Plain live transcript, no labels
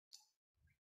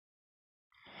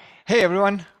Hey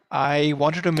everyone, I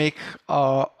wanted to make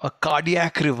a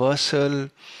cardiac reversal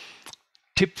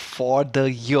tip for the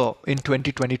year in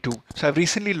 2022. So I've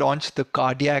recently launched the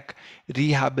cardiac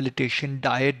rehabilitation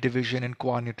diet division in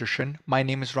Qua Nutrition. My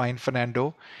name is Ryan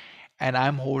Fernando, and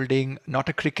I'm holding not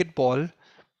a cricket ball,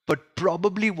 but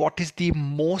probably what is the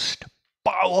most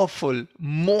powerful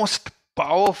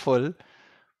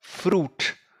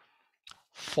fruit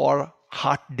for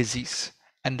heart disease,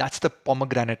 and that's the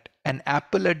pomegranate. An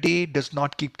apple a day does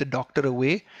not keep the doctor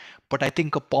away, but I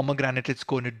think a pomegranate is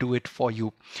going to do it for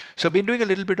you. So I've been doing a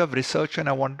little bit of research and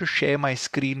I wanted to share my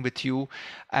screen with you,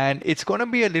 and it's going to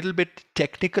be a little bit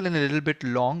technical and a little bit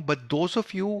long, but those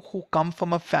of you who come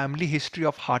from a family history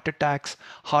of heart attacks,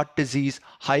 heart disease,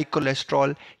 high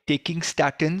cholesterol, taking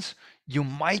statins, you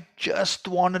might just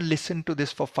want to listen to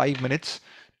this for 5 minutes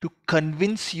to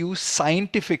convince you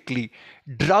scientifically,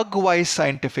 drug wise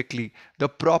scientifically, the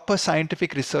proper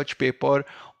scientific research paper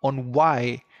on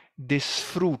why this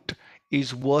fruit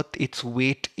is worth its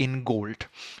weight in gold.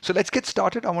 So let's get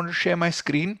started. I want to share my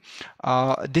screen.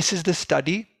 This is the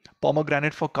study,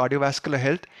 Pomegranate for Cardiovascular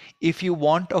Health. If you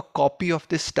want a copy of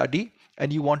this study,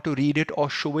 and you want to read it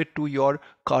or show it to your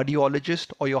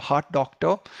cardiologist or your heart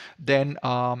doctor, then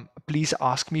please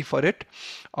ask me for it.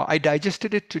 I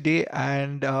digested it today,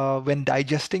 and when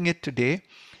digesting it today,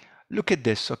 look at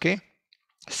this, okay?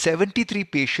 73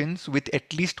 patients with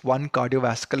at least one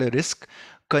cardiovascular risk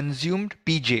consumed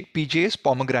PJ. PJ is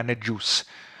pomegranate juice,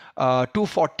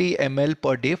 240 ml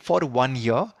per day for 1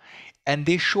 year, and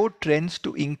they showed trends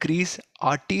to increase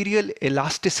arterial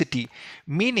elasticity,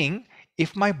 meaning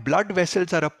if my blood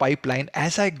vessels are a pipeline,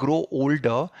 as I grow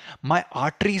older, my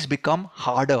arteries become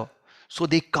harder. So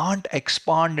they can't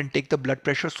expand and take the blood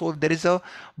pressure. So if there is a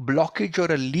blockage or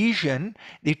a lesion,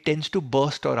 it tends to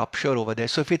burst or rupture over there.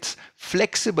 So if it's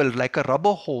flexible like a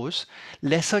rubber hose,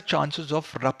 lesser chances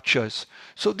of ruptures.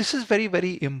 So this is very,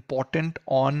 very important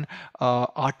on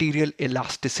arterial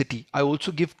elasticity. I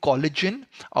also give collagen.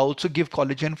 I also give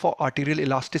collagen for arterial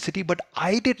elasticity, but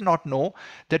I did not know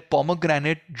that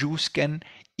pomegranate juice can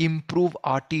improve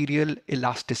arterial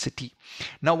elasticity.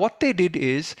 Now, what they did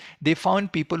is they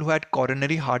found people who had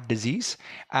coronary heart disease,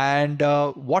 and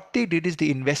what they did is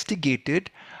they investigated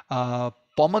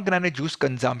pomegranate juice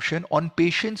consumption on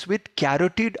patients with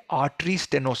carotid artery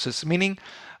stenosis, meaning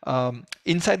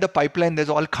inside the pipeline there's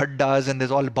all khaddas and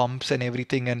there's all bumps and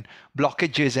everything and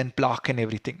blockages and plaque and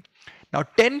everything. Now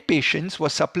 10 patients were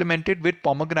supplemented with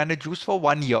pomegranate juice for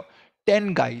 1 year.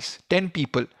 10 guys, 10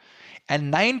 people,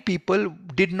 and 9 people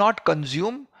did not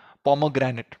consume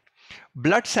pomegranate.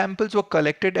 Blood samples were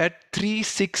collected at 3,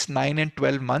 6, 9, and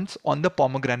 12 months on the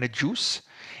pomegranate juice,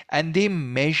 and they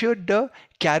measured the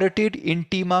carotid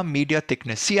intima media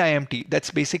thickness, CIMT.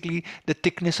 That's basically the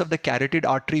thickness of the carotid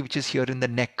artery, which is here in the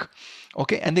neck.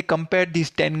 Okay, and they compared these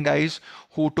 10 guys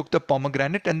who took the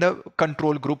pomegranate and the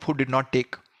control group who did not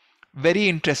take. Very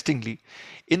interestingly,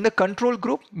 in the control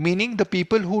group, meaning the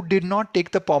people who did not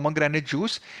take the pomegranate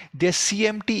juice, their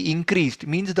CMT increased,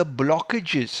 means the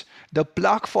blockages, the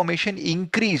plaque formation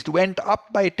increased, went up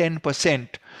by 10%.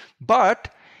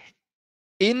 But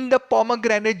in the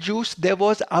pomegranate juice, there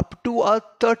was up to a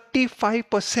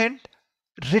 35%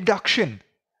 reduction.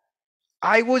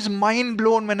 I was mind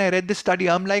blown when I read this study.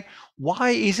 I'm like, why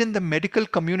isn't the medical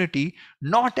community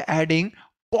not adding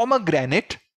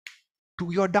pomegranate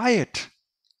to your diet?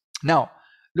 Now,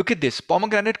 look at this.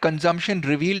 Pomegranate consumption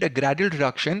revealed a gradual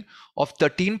reduction of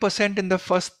 13% in the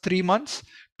first 3 months,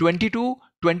 22,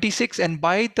 26, and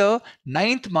by the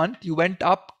ninth month, you went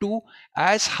up to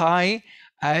as high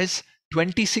as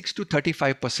 26 to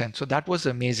 35%. So that was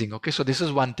amazing. Okay, so this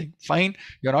is one thing. Fine,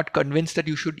 you're not convinced that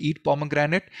you should eat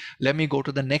pomegranate. Let me go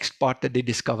to the next part that they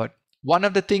discovered. One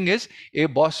of the thing is, hey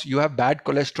boss, you have bad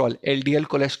cholesterol, LDL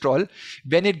cholesterol.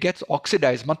 When it gets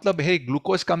oxidized, matlab, hey,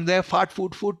 glucose comes there, fat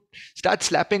food start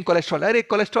slapping cholesterol. अरे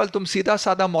cholesterol तुम सीधा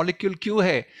साधा molecule क्यों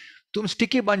है? तुम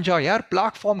sticky बन जाओ यार,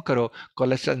 प्लाक फॉर्म करो.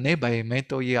 कोलेस्ट्रॉल नहीं भाई, मैं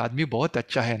तो ये आदमी बहुत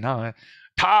अच्छा है ना.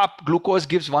 Tap, glucose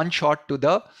gives one shot to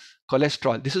the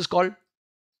cholesterol. This is called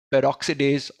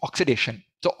peroxidase oxidation.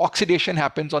 So oxidation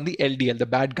happens on the LDL, the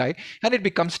bad guy, and it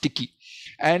becomes sticky.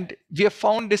 And we have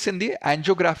found this in the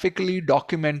angiographically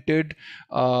documented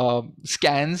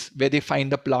scans where they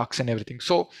find the plaques and everything.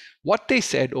 So what they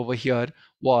said over here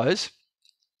was,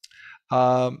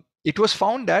 it was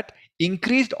found that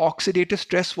increased oxidative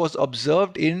stress was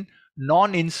observed in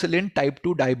non-insulin type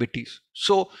 2 diabetes.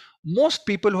 So most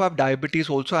people who have diabetes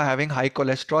also are having high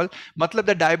cholesterol. Matlab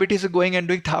the diabetes is going and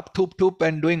doing thap thoop thoop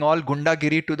and doing all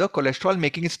gundagiri to the cholesterol,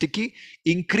 making it sticky,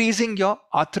 increasing your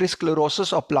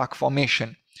atherosclerosis or plaque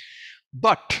formation.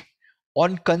 But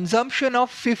On consumption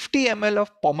of 50 ml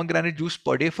of pomegranate juice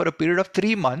per day for a period of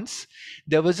 3 months,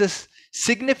 there was a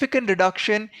significant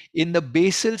reduction in the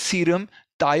basal serum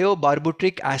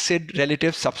thiobarbiturate acid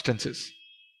relative substances.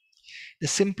 The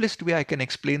simplest way I can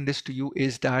explain this to you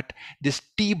is that this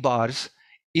T bars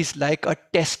is like a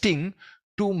testing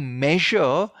to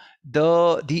measure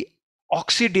the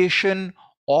oxidation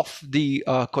of the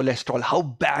cholesterol. How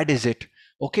bad is it?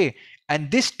 Okay. And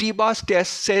this T bars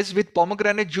test says with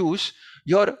pomegranate juice,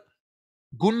 your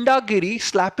gundagiri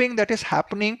slapping that is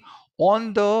happening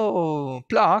on the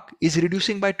plaque is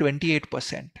reducing by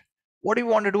 28%. What do you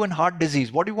want to do in heart disease?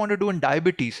 What do you want to do in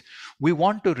diabetes? We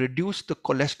want to reduce the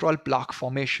cholesterol plaque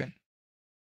formation.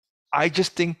 I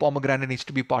just think pomegranate needs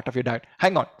to be part of your diet.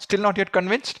 Hang on, still not yet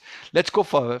convinced? Let's go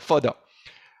further.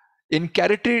 In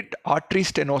carotid artery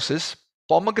stenosis,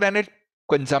 pomegranate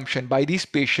consumption by these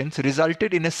patients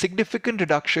resulted in a significant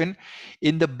reduction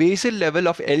in the basal level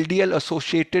of LDL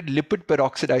associated lipid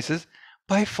peroxidases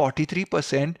by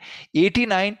 43%,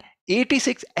 89,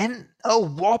 86, and a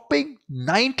whopping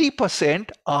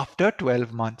 90% after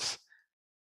 12 months.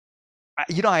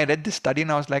 I read this study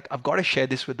and I was like, I've got to share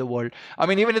this with the world. I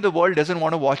mean, even if the world doesn't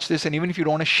want to watch this, and even if you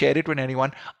don't want to share it with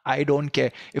anyone, I don't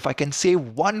care. If I can save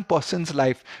one person's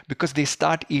life because they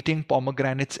start eating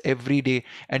pomegranates every day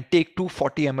and take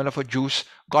 240 ml of a juice,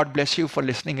 God bless you for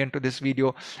listening into this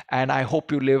video. And I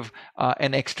hope you live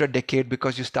an extra decade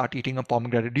because you start eating a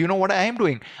pomegranate. Do you know what I am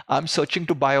doing? I'm searching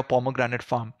to buy a pomegranate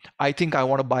farm. I think I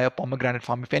want to buy a pomegranate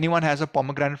farm. If anyone has a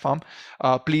pomegranate farm,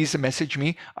 please message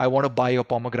me. I want to buy a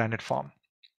pomegranate farm.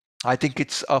 I think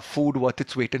it's a food worth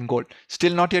its weight in gold.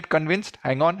 Still not yet convinced?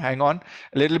 Hang on. A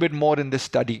little bit more in this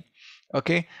study.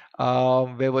 Okay,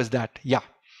 where was that? Yeah.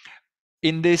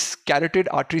 In this carotid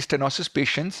artery stenosis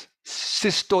patients,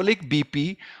 systolic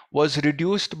BP was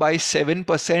reduced by 7%,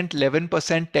 11%,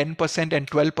 10%, and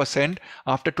 12%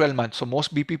 after 12 months. So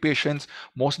most BP patients,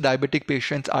 most diabetic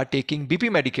patients are taking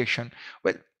BP medication.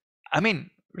 Well, I mean,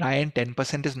 Ryan,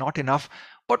 10% is not enough.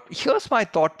 But here's my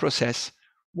thought process.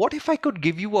 What if I could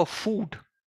give you a food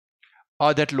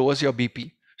that lowers your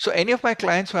BP? So any of my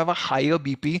clients who have a higher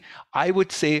BP, I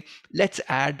would say, let's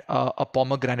add a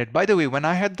pomegranate. By the way, when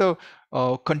I had the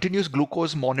continuous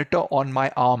glucose monitor on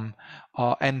my arm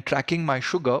and tracking my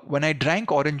sugar, when I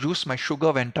drank orange juice, my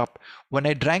sugar went up. When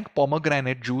I drank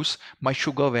pomegranate juice, my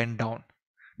sugar went down.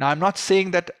 Now, I'm not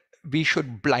saying that we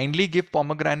should blindly give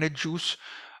pomegranate juice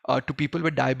to people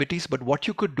with diabetes, but what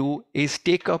you could do is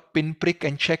take a pinprick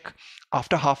and check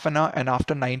after half an hour and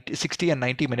after 60 and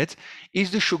 90 minutes,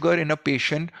 is the sugar in a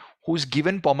patient who's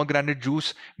given pomegranate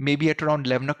juice maybe at around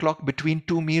 11 o'clock between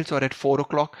 2 meals or at 4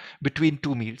 o'clock between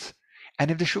 2 meals.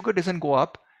 And if the sugar doesn't go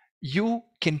up, you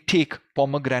can take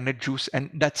pomegranate juice, and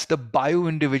that's the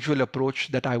bio-individual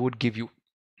approach that I would give you.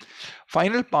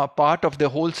 Final part of the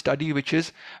whole study, which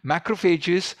is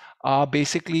macrophages are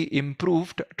basically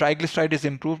improved, triglyceride is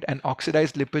improved, and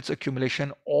oxidized lipids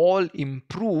accumulation all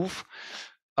improve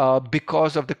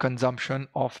because of the consumption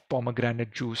of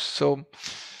pomegranate juice. So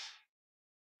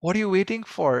what are you waiting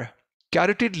for?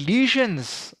 Carotid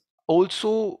lesions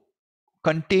also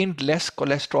contained less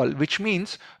cholesterol, which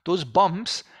means those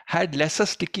bumps had lesser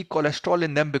sticky cholesterol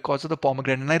in them because of the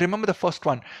pomegranate. And I remember the first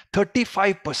one,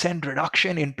 35%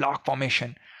 reduction in plaque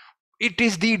formation. It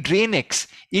is the Drainx.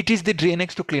 It is the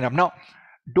Drainx to clean up. Now,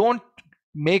 don't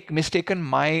mistaken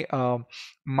my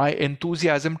my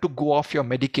enthusiasm to go off your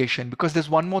medication, because there's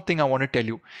one more thing I want to tell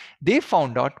you. They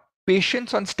found out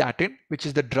patients on statin, which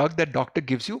is the drug that doctor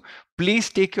gives you, please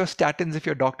take your statins if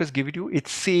your doctors give it to you. It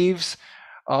saves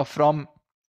from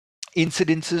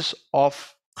incidences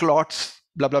of clots,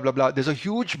 blah, blah, blah, blah. There's a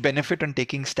huge benefit on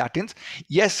taking statins.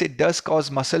 Yes, it does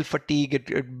cause muscle fatigue. It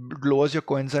lowers your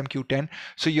coenzyme Q10.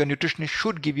 So your nutritionist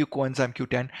should give you coenzyme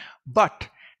Q10. But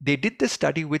they did the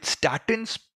study with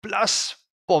statins plus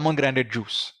pomegranate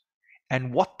juice.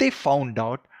 And what they found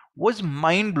out was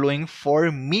mind-blowing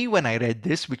for me when I read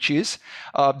this, which is,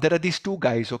 there are these two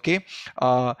guys, okay?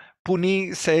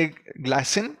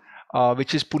 Puniciglasin,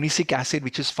 which is punicic acid,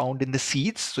 which is found in the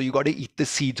seeds. So you got to eat the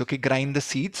seeds, okay? Grind the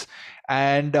seeds.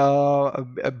 And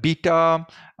beta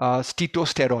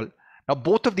steatosterol. Now,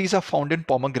 both of these are found in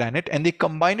pomegranate, and they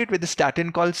combine it with a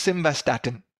statin called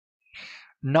simvastatin.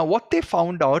 Now, what they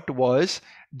found out was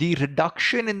the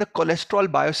reduction in the cholesterol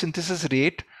biosynthesis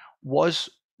rate was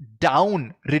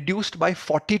reduced by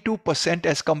 42%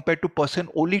 as compared to person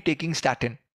only taking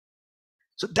statin.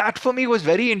 So that for me was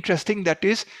very interesting. That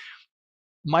is,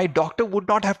 My doctor would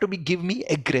not have to give me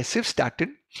aggressive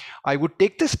statin. I would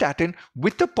take the statin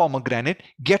with the pomegranate,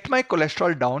 get my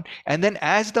cholesterol down, and then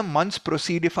as the months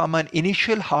proceed, if I'm an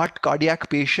initial heart cardiac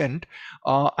patient,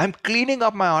 I'm cleaning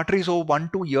up my arteries over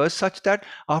 1-2 years, such that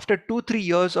after 2-3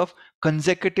 years of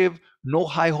consecutive no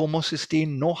high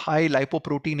homocysteine, no high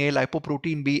lipoprotein A,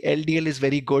 lipoprotein B, LDL is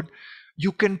very good,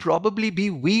 you can probably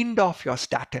be weaned off your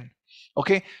statin.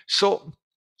 Okay, so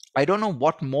I don't know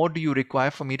what more do you require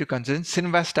for me to consider.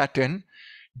 Simvastatin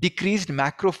decreased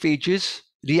macrophages,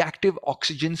 reactive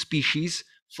oxygen species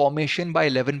formation by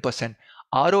 11%.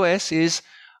 ROS is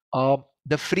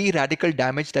the free radical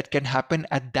damage that can happen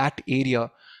at that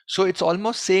area. So it's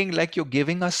almost saying like you're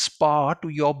giving a spa to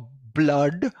your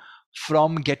blood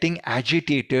from getting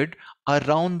agitated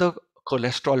around the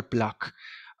cholesterol plaque.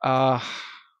 Uh,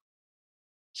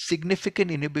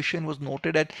 Significant inhibition was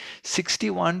noted at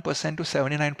 61% to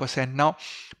 79%. Now,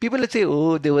 people would say,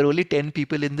 oh, there were only 10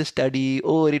 people in the study.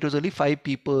 Oh, it was only 5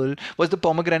 people. Was the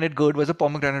pomegranate good? Was the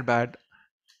pomegranate bad?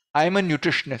 I'm a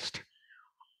nutritionist.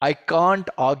 I can't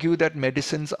argue that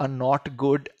medicines are not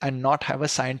good and not have a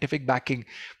scientific backing.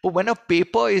 But when a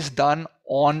paper is done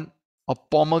on a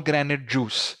pomegranate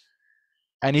juice,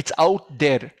 and it's out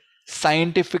there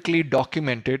scientifically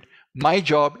documented, my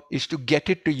job is to get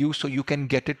it to you so you can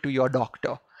get it to your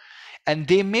doctor. And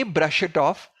they may brush it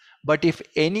off, but if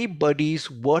anybody's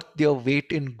worth their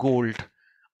weight in gold,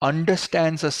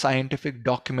 understands a scientific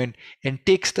document and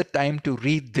takes the time to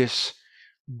read this,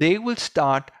 they will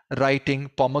start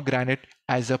writing pomegranate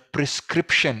as a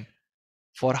prescription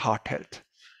for heart health.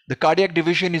 The cardiac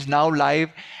division is now live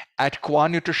at Qua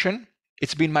Nutrition.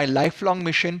 It's been my lifelong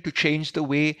mission to change the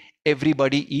way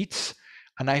everybody eats.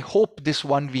 And I hope this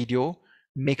one video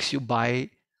makes you buy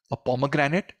a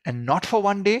pomegranate, and not for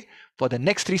one day, for the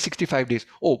next 365 days.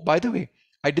 Oh, by the way,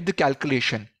 I did the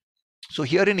calculation. So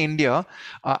here in India,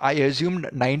 I assumed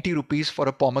 90 rupees for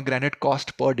a pomegranate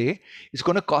cost per day. It's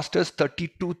going to cost us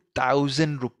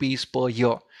 32,000 rupees per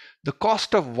year. The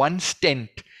cost of one stent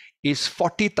is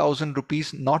 40,000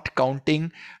 rupees, not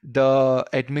counting the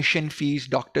admission fees,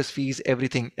 doctor's fees,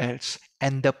 everything else.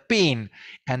 And the pain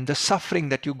and the suffering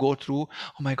that you go through,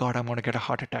 oh my God, I'm going to get a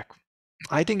heart attack.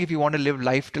 I think if you want to live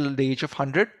life till the age of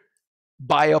 100,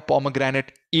 buy a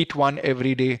pomegranate, eat one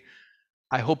every day.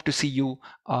 I hope to see you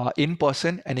in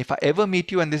person. And if I ever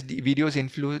meet you and this video has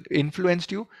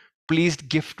influenced you, please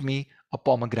gift me a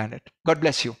pomegranate. God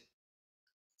bless you.